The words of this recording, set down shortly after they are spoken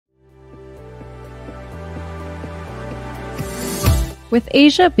With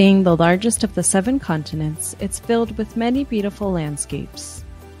Asia being the largest of the 7 continents, it's filled with many beautiful landscapes.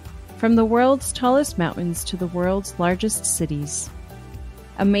 From the world's tallest mountains to the world's largest cities.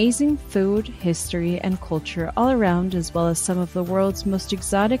 Amazing food, history, and culture all around, as well as some of the world's most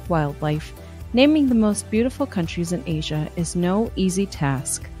exotic wildlife, naming the most beautiful countries in Asia is no easy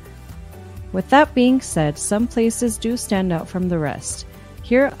task. With that being said, some places do stand out from the rest.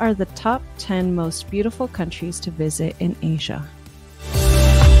 Here are the top 10 most beautiful countries to visit in Asia.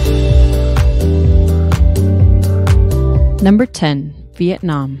 Number 10.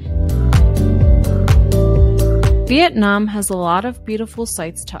 Vietnam. Vietnam has a lot of beautiful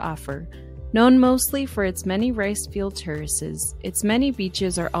sights to offer. Known mostly for its many rice field terraces, its many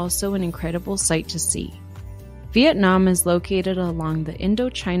beaches are also an incredible sight to see. Vietnam is located along the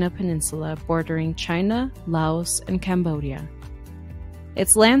Indochina Peninsula bordering China, Laos, and Cambodia.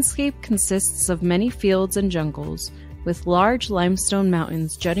 Its landscape consists of many fields and jungles, with large limestone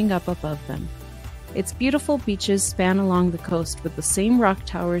mountains jutting up above them. Its beautiful beaches span along the coast with the same rock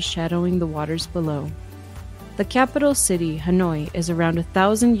towers shadowing the waters below. The capital city, Hanoi, is around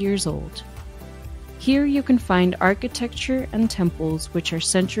 1,000 years old. Here you can find architecture and temples which are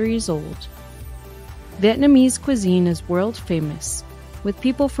centuries old. Vietnamese cuisine is world famous, with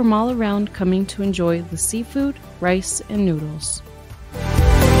people from all around coming to enjoy the seafood, rice, and noodles.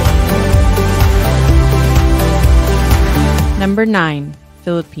 Number 9.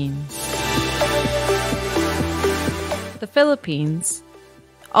 Philippines. The Philippines,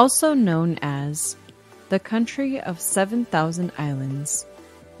 also known as the country of 7,000 islands,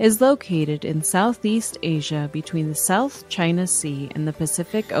 is located in Southeast Asia between the South China Sea and the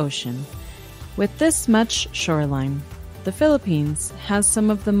Pacific Ocean. With this much shoreline, the Philippines has some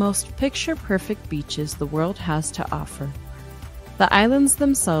of the most picture-perfect beaches the world has to offer. The islands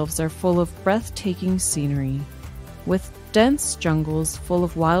themselves are full of breathtaking scenery, with dense jungles full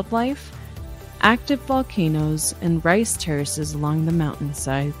of wildlife, active volcanoes, and rice terraces along the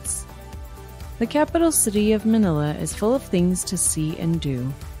mountainsides. The capital city of Manila is full of things to see and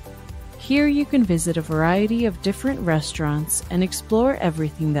do. Here you can visit a variety of different restaurants and explore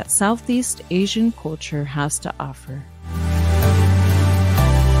everything that Southeast Asian culture has to offer.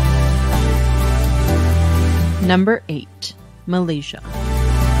 Number 8. Malaysia.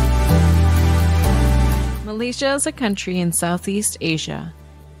 Malaysia is a country in Southeast Asia,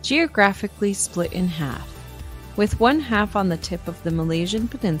 geographically split in half, with one half on the tip of the Malaysian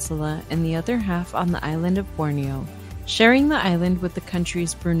peninsula and the other half on the island of Borneo, sharing the island with the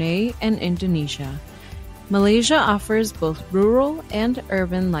countries Brunei and Indonesia. Malaysia offers both rural and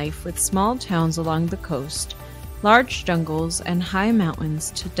urban life with small towns along the coast, large jungles and high mountains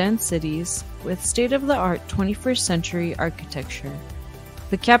to dense cities with state-of-the-art 21st century architecture.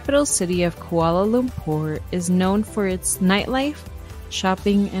 The capital city of Kuala Lumpur is known for its nightlife,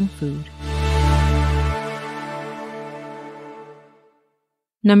 shopping, and food.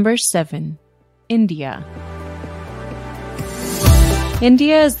 Number 7. India.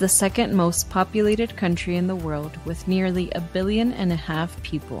 India is the second most populated country in the world with nearly 1.5 billion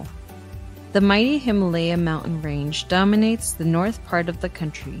people. The mighty Himalaya mountain range dominates the north part of the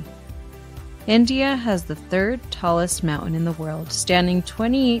country. India has the 3rd tallest mountain in the world, standing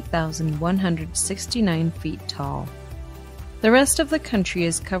 28,169 feet tall. The rest of the country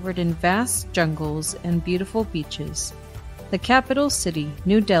is covered in vast jungles and beautiful beaches. The capital city,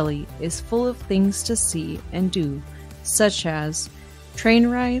 New Delhi, is full of things to see and do, such as train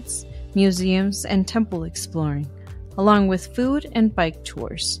rides, museums, and temple exploring, along with food and bike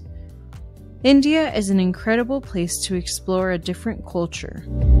tours. India is an incredible place to explore a different culture.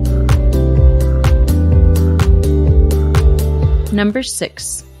 Number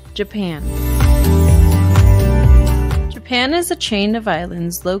 6. Japan. Japan is a chain of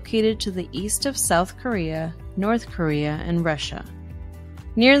islands located to the east of South Korea, North Korea, and Russia.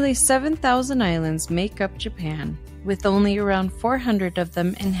 Nearly 7,000 islands make up Japan, with only around 400 of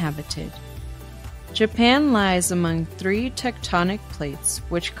them inhabited. Japan lies among 3 tectonic plates,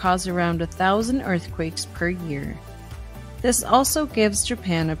 which cause around 1,000 earthquakes per year. This also gives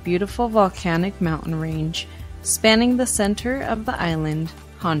Japan a beautiful volcanic mountain range spanning the center of the island,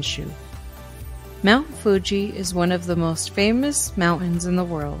 Honshu. Mount Fuji is one of the most famous mountains in the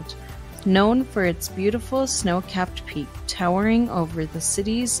world, known for its beautiful snow-capped peak towering over the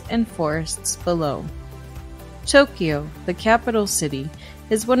cities and forests below. Tokyo, the capital city,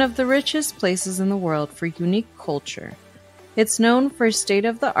 is one of the richest places in the world for unique culture. It's known for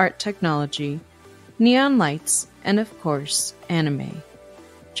state-of-the-art technology, neon lights, and of course, anime.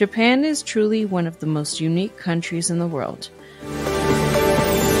 Japan is truly one of the most unique countries in the world.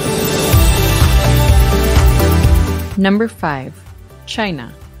 Number 5.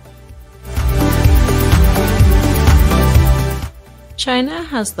 China. China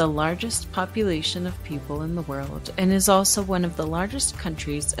has the largest population of people in the world and is also one of the largest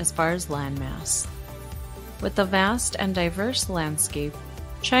countries as far as landmass. With a vast and diverse landscape,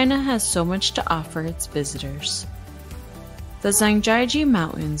 China has so much to offer its visitors. The Zhangjiajie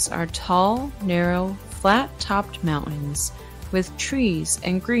Mountains are tall, narrow, flat-topped mountains with trees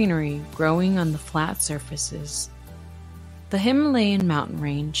and greenery growing on the flat surfaces. The Himalayan mountain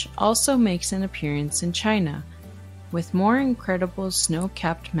range also makes an appearance in China, with more incredible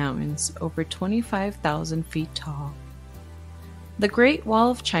snow-capped mountains over 25,000 feet tall. The Great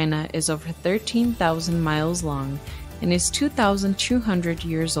Wall of China is over 13,000 miles long and is 2,200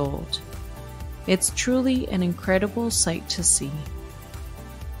 years old. It's truly an incredible sight to see.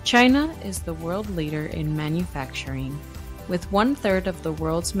 China is the world leader in manufacturing. With 1/3 of the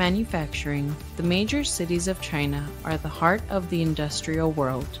world's manufacturing, the major cities of China are the heart of the industrial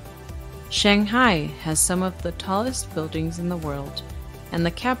world. Shanghai has some of the tallest buildings in the world, and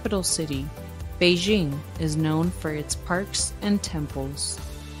the capital city, Beijing, is known for its parks and temples.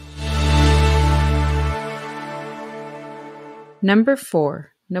 Number 4.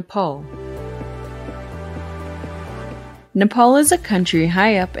 Nepal. Nepal is a country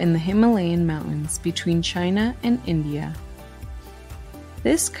high up in the Himalayan mountains between China and India.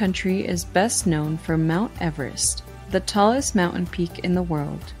 This country is best known for Mount Everest, the tallest mountain peak in the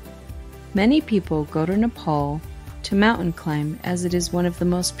world. Many people go to Nepal to mountain climb as it is one of the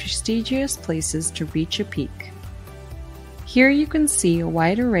most prestigious places to reach a peak. Here you can see a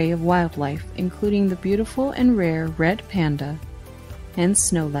wide array of wildlife, including the beautiful and rare red panda and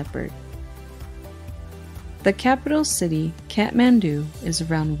snow leopard. The capital city, Kathmandu, is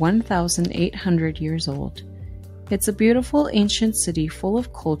around 1,800 years old. It's a beautiful ancient city full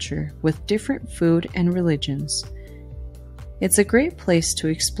of culture with different food and religions. It's a great place to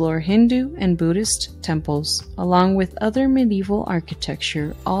explore Hindu and Buddhist temples, along with other medieval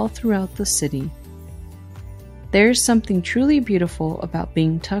architecture all throughout the city. There's something truly beautiful about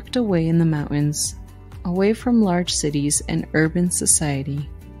being tucked away in the mountains, away from large cities and urban society.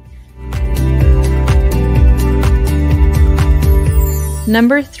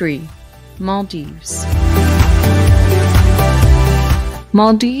 Number 3. Maldives.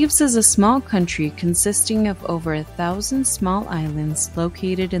 Maldives is a small country consisting of over 1,000 small islands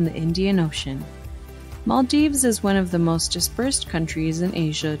located in the Indian Ocean. Maldives is one of the most dispersed countries in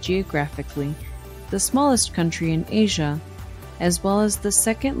Asia geographically, the smallest country in Asia, as well as the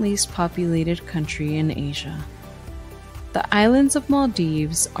second least populated country in Asia. The islands of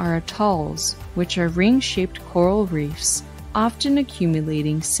Maldives are atolls, which are ring-shaped coral reefs, often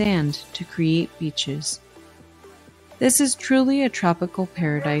accumulating sand to create beaches. This is truly a tropical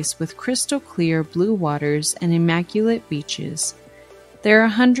paradise with crystal clear blue waters and immaculate beaches. There are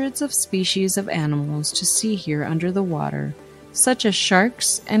hundreds of species of animals to see here under the water, such as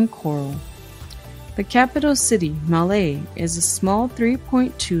sharks and coral. The capital city, Malé, is a small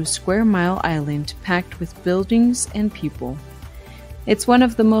 3.2 square mile island packed with buildings and people. It's one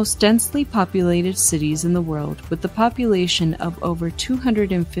of the most densely populated cities in the world, with a population of over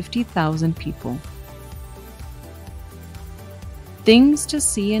 250,000 people. Things to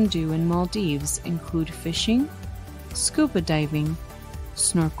see and do in Maldives include fishing, scuba diving,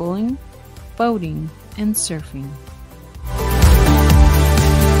 snorkeling, boating, and surfing.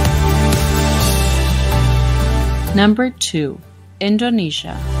 Number 2.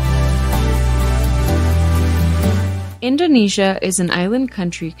 Indonesia. Indonesia is an island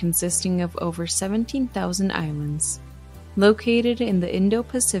country consisting of over 17,000 islands, located in the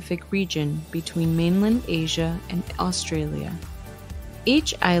Indo-Pacific region between mainland Asia and Australia.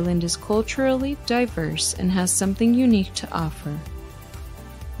 Each island is culturally diverse and has something unique to offer.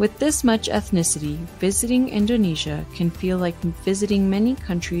 With this much ethnicity, visiting Indonesia can feel like visiting many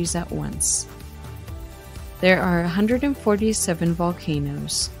countries at once. There are 147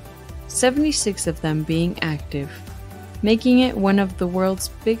 volcanoes, 76 of them being active, making it one of the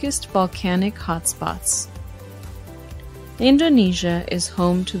world's biggest volcanic hotspots. Indonesia is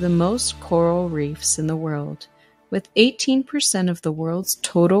home to the most coral reefs in the world, with 18% of the world's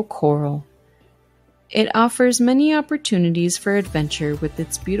total coral. It offers many opportunities for adventure with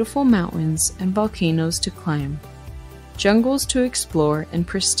its beautiful mountains and volcanoes to climb, jungles to explore, and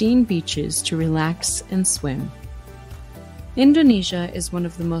pristine beaches to relax and swim. Indonesia is one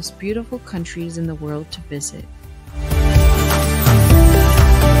of the most beautiful countries in the world to visit.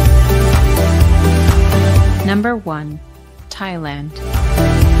 Number 1. Thailand.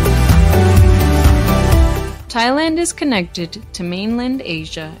 Thailand is connected to mainland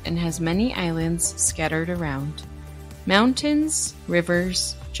Asia and has many islands scattered around. Mountains,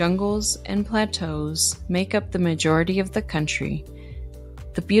 rivers, jungles, and plateaus make up the majority of the country.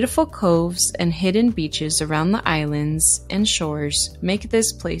 The beautiful coves and hidden beaches around the islands and shores make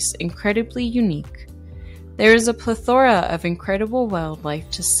this place incredibly unique. There is a plethora of incredible wildlife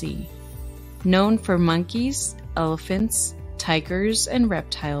to see. Known for monkeys, elephants, tigers, and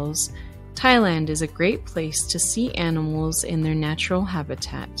reptiles, Thailand is a great place to see animals in their natural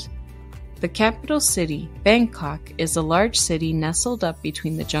habitat. The capital city, Bangkok, is a large city nestled up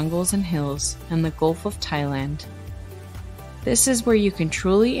between the jungles and hills and the Gulf of Thailand. This is where you can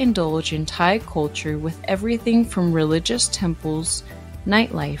truly indulge in Thai culture with everything from religious temples,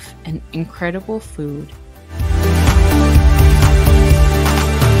 nightlife, and incredible food.